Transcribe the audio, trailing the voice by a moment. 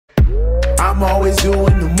I'm always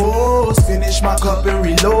doing the most. Finish my cup and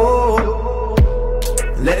reload.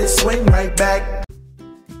 Let it swing right back.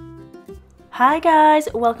 Hi guys,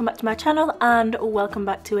 welcome back to my channel and welcome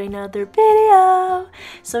back to another video.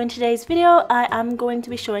 So in today's video I am going to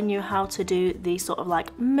be showing you how to do the sort of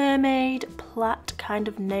like mermaid plait kind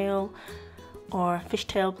of nail or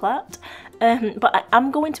fishtail plait, but I am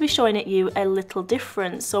going to be showing it you a little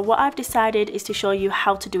different. So what I've decided is to show you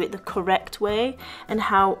how to do it the correct way and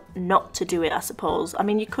how not to do it, I suppose. I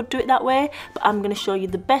mean, you could do it that way, but I'm going to show you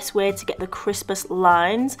the best way to get the crispest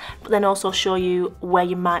lines, but then also show you where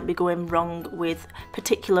you might be going wrong with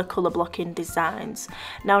particular colour blocking designs.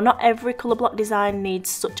 Now, not every colour block design needs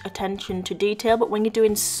such attention to detail, but when you're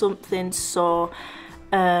doing something so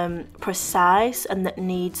precise and that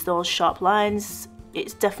needs those sharp lines,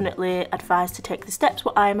 it's definitely advised to take the steps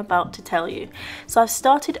what I am about to tell you. So I've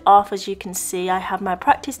started off, as you can see, I have my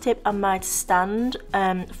practice tip and my stand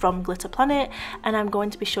from Glitter Planet, and I'm going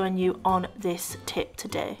to be showing you on this tip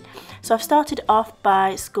today. So I've started off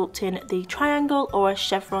by sculpting the triangle or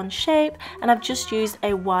chevron shape, and I've just used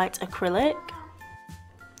a white acrylic.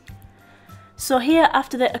 So here,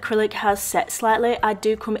 after the acrylic has set slightly, I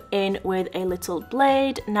do come in with a little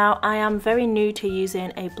blade. Now, I am very new to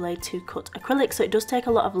using a blade to cut acrylic, so it does take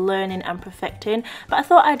a lot of learning and perfecting, but I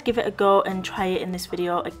thought I'd give it a go and try it in this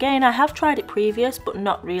video again. I have tried it previous, but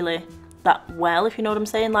not really that well, if you know what I'm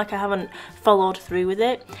saying. Like, I haven't followed through with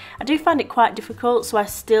it. I do find it quite difficult, so I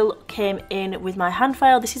still came in with my hand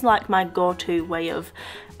file. This is like my go-to way of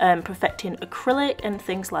perfecting acrylic and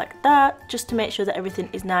things like that, just to make sure that everything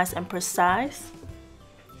is nice and precise.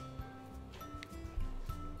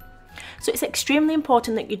 So it's extremely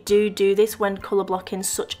important that you do this when colour blocking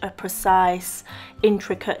such a precise,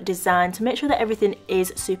 intricate design, to make sure that everything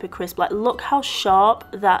is super crisp. Like, look how sharp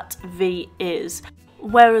that V is.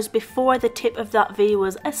 Whereas before, the tip of that V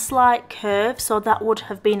was a slight curve, so that would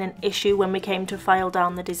have been an issue when we came to file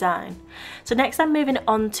down the design. So next I'm moving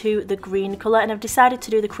on to the green colour, and I've decided to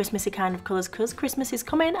do the Christmassy kind of colours because Christmas is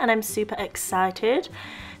coming and I'm super excited.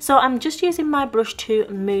 So I'm just using my brush to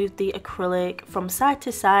move the acrylic from side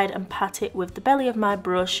to side and pat it with the belly of my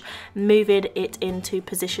brush, moving it into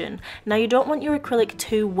position. Now, you don't want your acrylic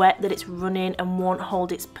too wet that it's running and won't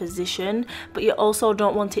hold its position, but you also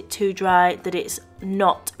don't want it too dry that it's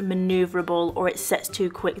not maneuverable or it sets too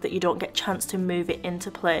quick that you don't get a chance to move it into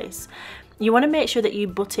place. You want to make sure that you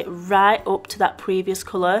butt it right up to that previous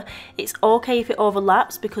colour. It's okay if it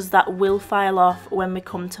overlaps because that will file off when we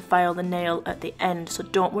come to file the nail at the end, so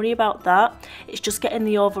don't worry about that. It's just getting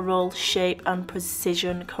the overall shape and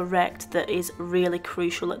precision correct that is really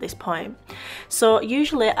crucial at this point. So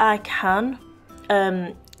usually I can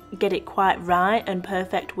get it quite right and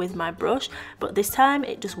perfect with my brush, but this time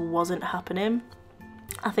it just wasn't happening.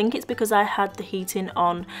 I think it's because I had the heating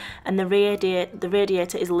on and the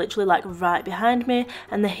radiator is literally like right behind me,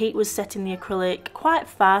 and the heat was setting the acrylic quite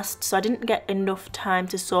fast, so I didn't get enough time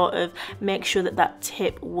to sort of make sure that that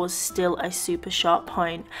tip was still a super sharp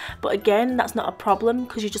point. But again, that's not a problem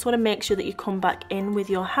because you just want to make sure that you come back in with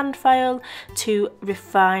your hand file to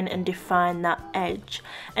refine and define that edge,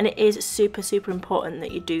 and it is super important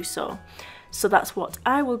that you do so. So that's what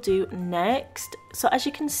I will do next. So as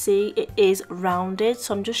you can see, it is rounded,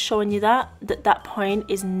 so I'm just showing you that point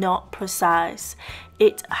is not precise.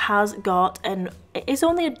 It has got it is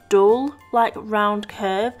only a dull like round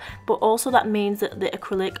curve, but also that means that the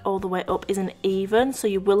acrylic all the way up isn't even, so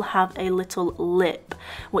you will have a little lip,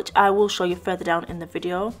 which I will show you further down in the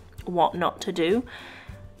video what not to do.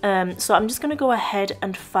 So I'm just going to go ahead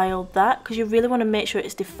and file that because you really want to make sure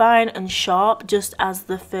it's defined and sharp, just as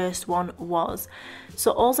the first one was. So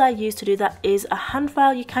all I use to do that is a hand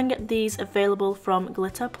file. You can get these available from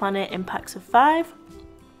Glitter Planet in packs of 5,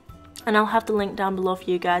 and I'll have the link down below for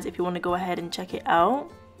you guys if you want to go ahead and check it out.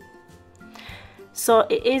 So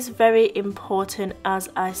it is very important, as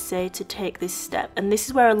I say, to take this step, and this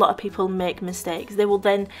is where a lot of people make mistakes. They will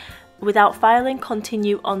then, without filing,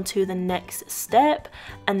 continue on to the next step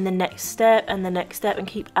and the next step and the next step and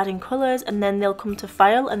keep adding colours, and then they'll come to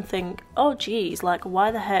file and think, oh geez, like, why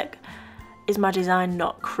the heck is my design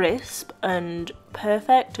not crisp and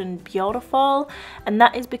perfect and beautiful? And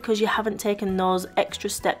that is because you haven't taken those extra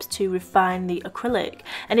steps to refine the acrylic.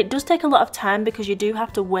 And it does take a lot of time because you do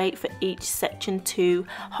have to wait for each section to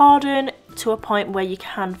harden to a point where you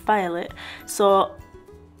can file it. So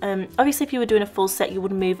obviously if you were doing a full set, you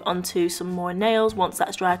would move on to some more nails once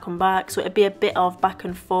that's dry, come back, so it'd be a bit of back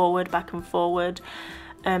and forward,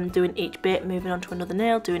 doing each bit, moving on to another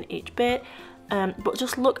nail, doing each bit. but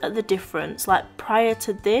just look at the difference. Like prior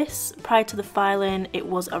to the filing, it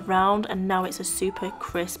was a round, and now it's a super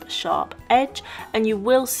crisp, sharp edge, and you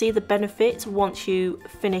will see the benefits once you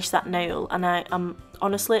finish that nail. And I am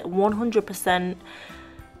honestly 100%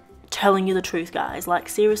 telling you the truth, guys. Like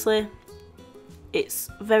seriously, it's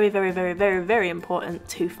very, very, very, very, very important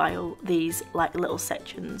to file these like little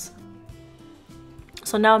sections.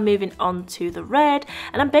 So now I'm moving on to the red,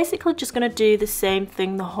 and I'm basically just going to do the same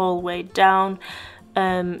thing the whole way down,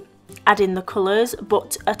 add in the colours,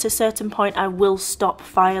 but at a certain point I will stop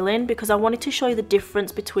filing because I wanted to show you the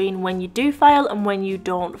difference between when you do file and when you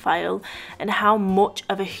don't file, and how much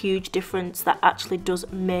of a huge difference that actually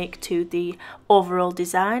does make to the overall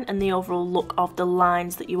design and the overall look of the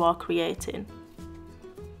lines that you are creating.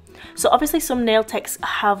 So obviously some nail techs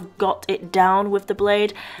have got it down with the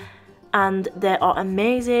blade, and they are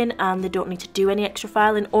amazing and they don't need to do any extra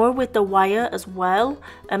filing, or with the wire as well.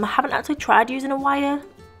 I haven't actually tried using a wire.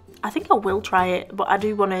 I think I will try it, but I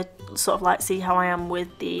do want to sort of like see how I am with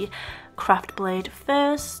the craft blade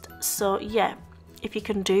first. So yeah, if you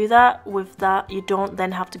can do that with that, you don't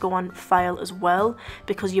then have to go on file as well,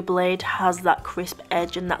 because your blade has that crisp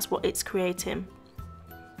edge and that's what it's creating.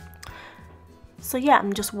 So yeah,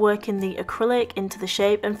 I'm just working the acrylic into the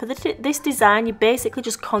shape, and for this design you're basically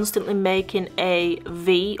just constantly making a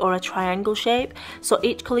V or a triangle shape. So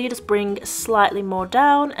each colour you just bring slightly more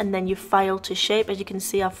down and then you file to shape. As you can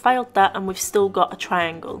see, I've filed that and we've still got a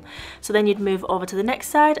triangle. So then you'd move over to the next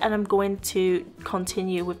side, and I'm going to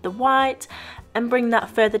continue with the white and bring that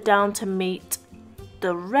further down to meet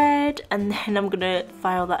the red, and then I'm gonna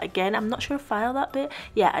file that again. I'm not sure if I file that bit.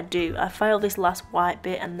 Yeah, I do. I file this last white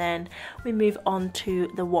bit and then we move on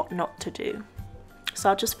to the what not to do. So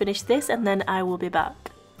I'll just finish this and then I will be back.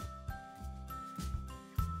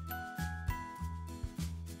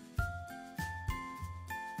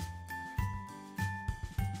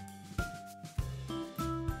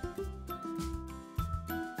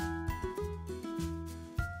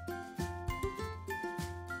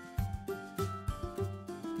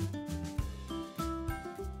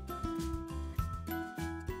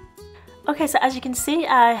 Okay, so as you can see,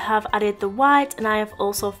 I have added the white and I have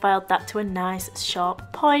also filed that to a nice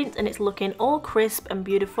sharp point, and it's looking all crisp and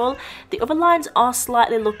beautiful. The other lines are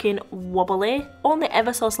slightly looking wobbly, only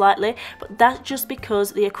ever so slightly, but that's just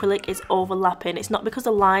because the acrylic is overlapping. It's not because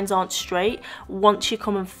the lines aren't straight. Once you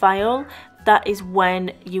come and file, that is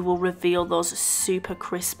when you will reveal those super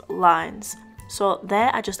crisp lines. So there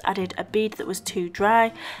I just added a bead that was too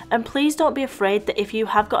dry, and please don't be afraid that if you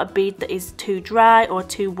have got a bead that is too dry or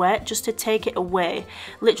too wet, just to take it away.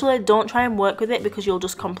 Literally don't try and work with it, because you'll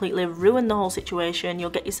just completely ruin the whole situation.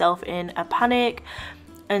 You'll get yourself in a panic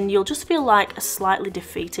and you'll just feel like slightly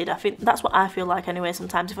defeated. I think that's what I feel like anyway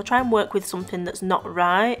sometimes. If I try and work with something that's not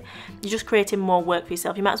right, you're just creating more work for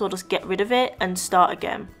yourself. You might as well just get rid of it and start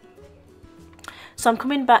again. So I'm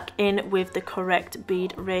coming back in with the correct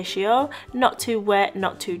bead ratio, not too wet,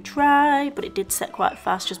 not too dry, but it did set quite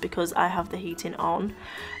fast just because I have the heating on.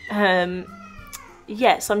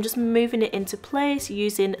 Yeah, so I'm just moving it into place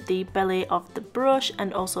using the belly of the brush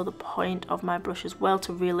and also the point of my brush as well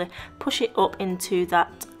to really push it up into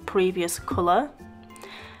that previous colour.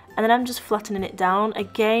 And then I'm just flattening it down.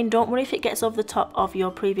 Again, don't worry if it gets over the top of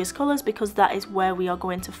your previous colours, because that is where we are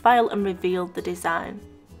going to file and reveal the design.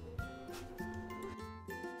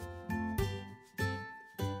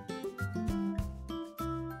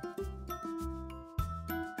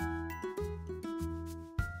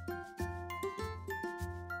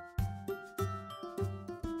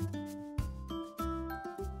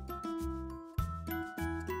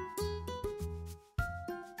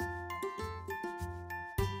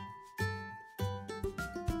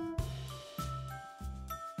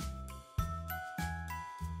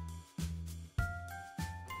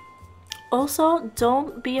 Also,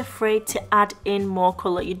 don't be afraid to add in more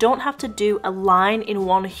colour. You don't have to do a line in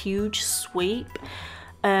one huge sweep.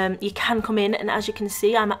 You can come in, and as you can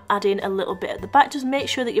see, I'm adding a little bit at the back. Just make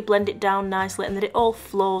sure that you blend it down nicely and that it all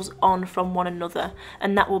flows on from one another,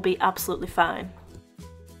 and that will be absolutely fine.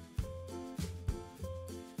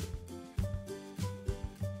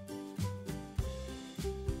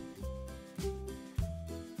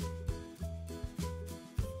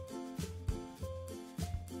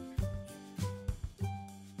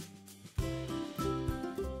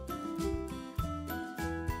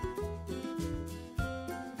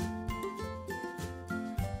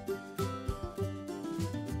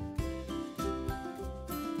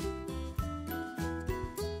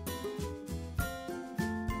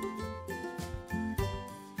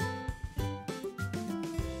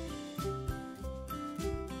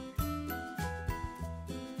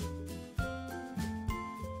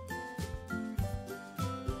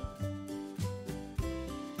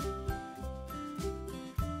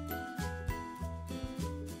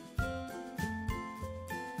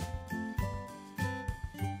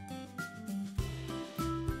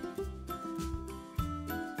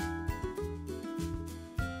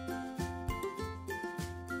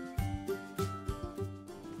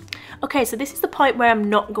 Okay, so this is the point where I'm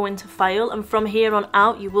not going to file, and from here on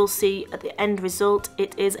out you will see at the end result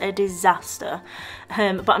it is a disaster.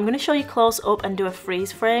 But I'm going to show you close up and do a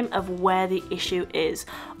freeze frame of where the issue is.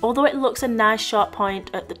 Although it looks a nice sharp point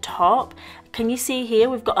at the top, can you see here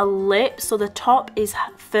we've got a lip, so the top is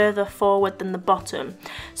further forward than the bottom.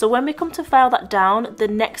 So when we come to file that down, the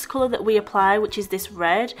next colour that we apply, which is this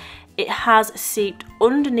red, it has seeped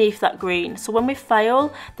underneath that green. So when we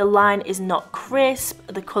file, the line is not crisp,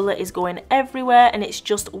 the colour is going everywhere, and it's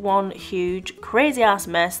just one huge crazy ass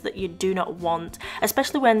mess that you do not want,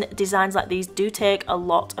 especially when designs like these do take a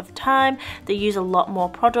lot of time. They use a lot more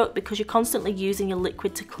product because you're constantly using your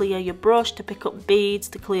liquid to clear your brush, to pick up beads,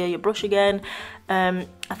 to clear your brush again. I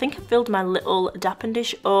think I filled my little dapping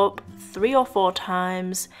dish up 3 or 4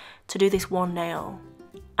 times to do this one nail.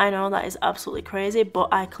 I know that is absolutely crazy, but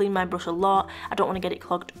I clean my brush a lot. I don't want to get it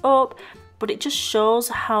clogged up, but it just shows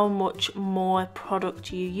how much more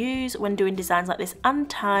product you use when doing designs like this, and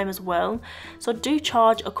time as well. So do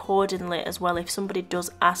charge accordingly as well if somebody does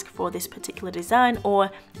ask for this particular design or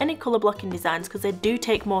any colour blocking designs, because they do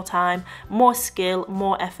take more time, more skill,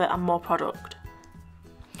 more effort and more product.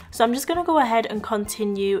 So I'm just going to go ahead and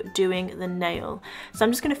continue doing the nail. So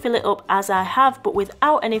I'm just going to fill it up as I have, but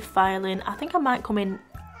without any filing. I think I might come in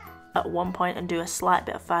at one point and do a slight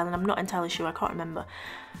bit of filing. I'm not entirely sure, I can't remember.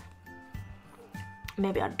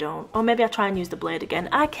 Maybe I don't, or maybe I try and use the blade again,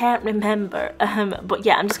 I can't remember. But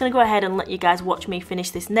yeah, I'm just going to go ahead and let you guys watch me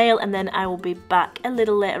finish this nail, and then I will be back a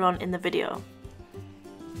little later on in the video.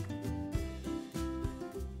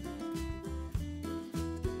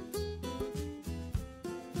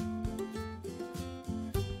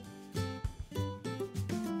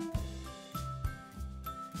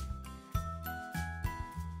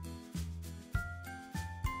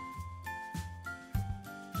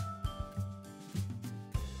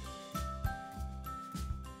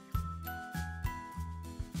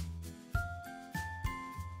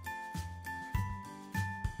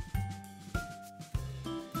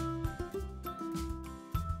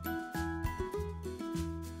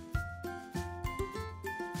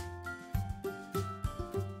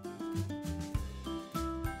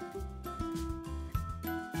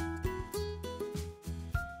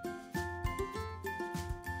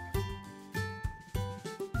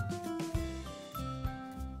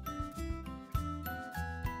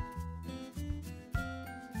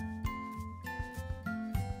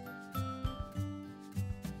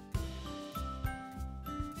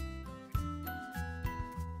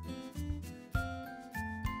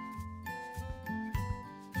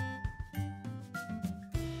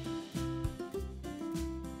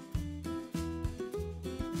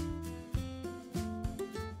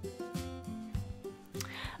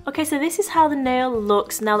 Okay, so this is how the nail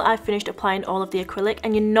looks now that I've finished applying all of the acrylic,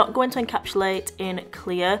 and you're not going to encapsulate in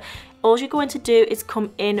clear. All you're going to do is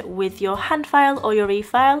come in with your hand file or your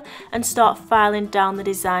e-file and start filing down the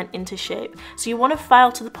design into shape. So you want to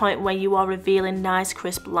file to the point where you are revealing nice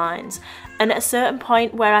crisp lines. And at a certain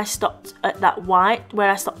point where I stopped at that white, where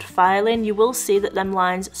I stopped filing, you will see that them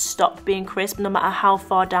lines stop being crisp no matter how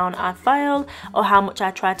far down I file or how much I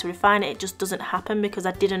try to refine it. It just doesn't happen because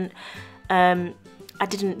I didn't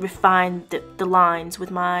refine the lines with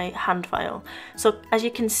my hand file. So as you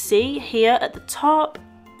can see here at the top,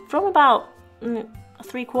 from about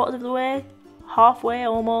 3/4 of the way, halfway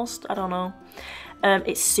almost, I don't know,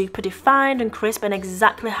 it's super defined and crisp and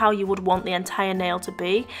exactly how you would want the entire nail to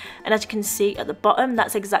be. And as you can see at the bottom,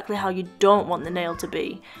 that's exactly how you don't want the nail to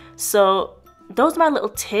be. So those are my little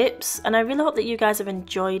tips, and I really hope that you guys have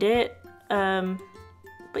enjoyed it.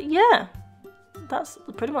 But yeah, that's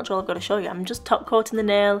pretty much all I've got to show you. I'm just top coating the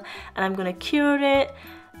nail and I'm going to cure it,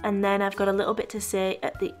 and then I've got a little bit to say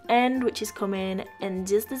at the end, which is coming in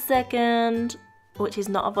just a second, which is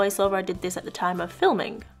not a voiceover. I did this at the time of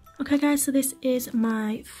filming. Okay guys, so this is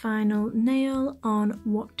my final nail on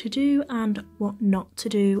what to do and what not to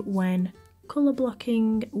do when colour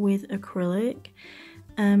blocking with acrylic.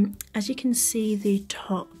 As you can see, the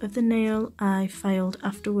top of the nail I filed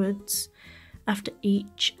afterwards, after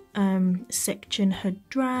each section had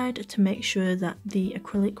dried, to make sure that the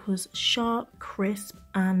acrylic was sharp, crisp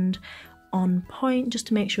and on point, just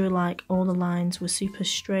to make sure like all the lines were super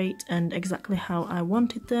straight and exactly how I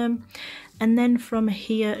wanted them. And then from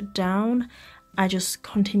here down, I just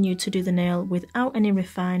continued to do the nail without any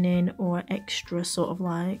refining or extra sort of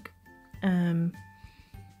like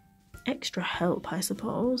extra help, I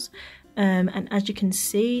suppose. And as you can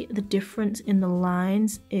see, the difference in the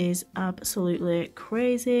lines is absolutely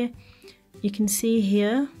crazy. You can see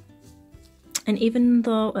here And even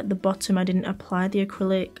though at the bottom I didn't apply the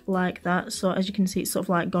acrylic like that, so as you can see it's sort of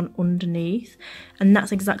like gone underneath, and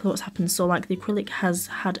that's exactly what's happened. So like the acrylic has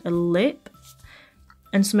had a lip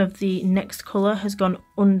and some of the next colour has gone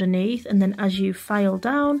underneath, and then as you file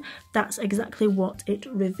down, that's exactly what it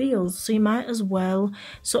reveals. So you might as well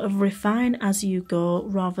sort of refine as you go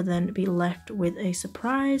rather than be left with a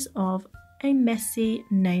surprise of a messy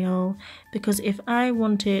nail. Because if I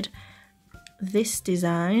wanted this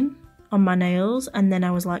design on my nails and then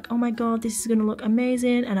I was like, oh my god, this is gonna look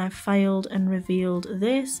amazing, and I filed and revealed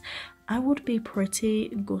this, I would be pretty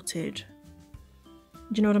gutted.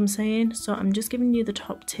 Do you know what I'm saying? So I'm just giving you the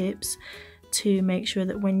top tips to make sure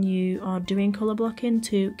that when you are doing colour blocking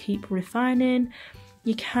to keep refining.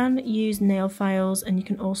 You can use nail files and you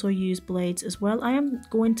can also use blades as well. I am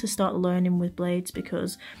going to start learning with blades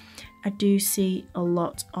because I do see a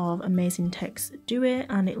lot of amazing techs do it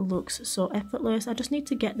and it looks so effortless. I just need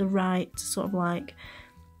to get the right sort of like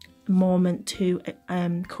moment to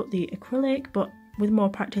cut the acrylic, but with more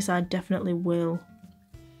practice I definitely will,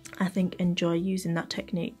 I think, enjoy using that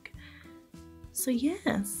technique. So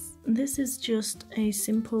yes, this is just a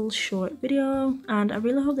simple short video and I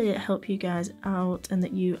really hope that it helped you guys out and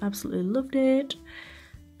that you absolutely loved it.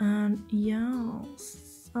 And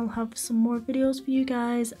yes, I'll have some more videos for you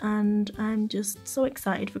guys, and I'm just so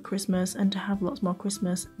excited for Christmas and to have lots more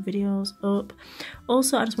Christmas videos up.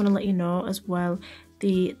 Also, I just want to let you know as well,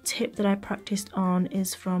 the tip that I practiced on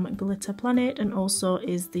is from Glitter Planet and also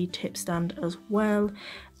is the tip stand as well.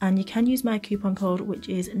 And you can use my coupon code, which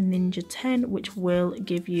is ninja10, which will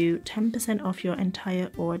give you 10% off your entire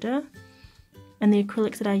order. And the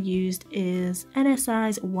acrylics that I used is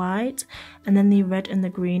NSI's white, and then the red and the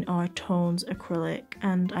green are Tones acrylic.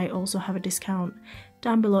 And I also have a discount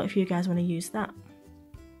down below if you guys want to use that.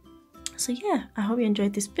 So yeah, I hope you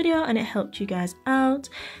enjoyed this video and it helped you guys out.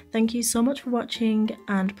 Thank you so much for watching,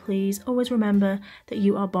 and please always remember that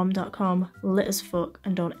you are bomb.com, lit as fuck,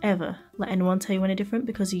 and don't ever let anyone tell you any different,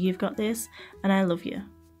 because you've got this and I love you.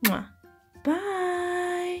 Mwah.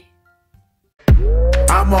 Bye!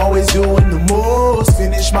 I'm always doing the most,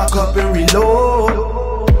 finish my cup and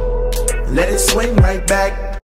reload. Let it swing right back.